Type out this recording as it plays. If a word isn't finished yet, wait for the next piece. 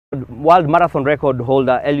World marathon record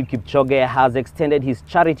holder Eliud Kipchoge has extended his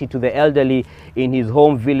charity to the elderly in his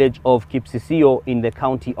home village of Kapsisiywo in the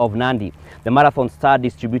county of Nandi. The marathon star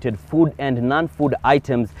distributed food and non-food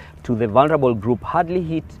items to the vulnerable group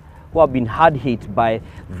who have been hard hit by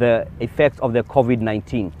the effects of the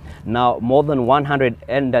COVID-19. Now, more than 100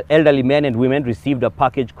 elderly men and women received a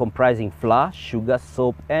package comprising flour, sugar,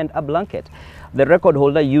 soap, and a blanket. The record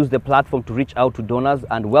holder used the platform to reach out to donors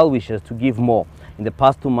and well-wishers to give more. In the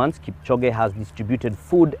past 2 months, Kipchoge has distributed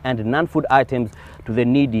food and non-food items to the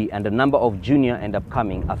needy and a number of junior and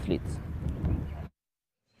upcoming athletes.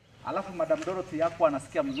 Alafu Madam Dorothy yako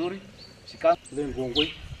anasikia mzuri, shika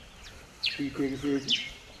ngongoi.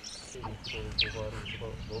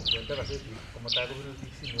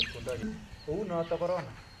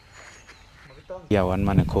 Yeah, 1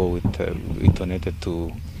 month ago we donated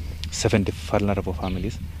to 70 vulnerable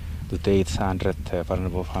families. Today it's 100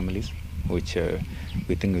 vulnerable families, which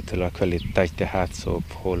we think it will actually touch the hearts of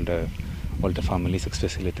all the families,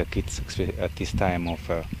 especially the kids, at this time of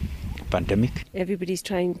pandemic. Everybody's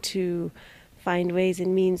trying to find ways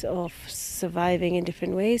and means of surviving in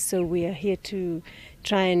different ways, so we are here to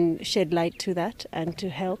try and shed light to that and to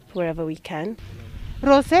help wherever we can.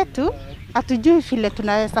 Rosetu, hatujui vile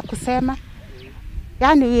tunaweza kusema.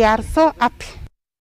 Yani we are so happy.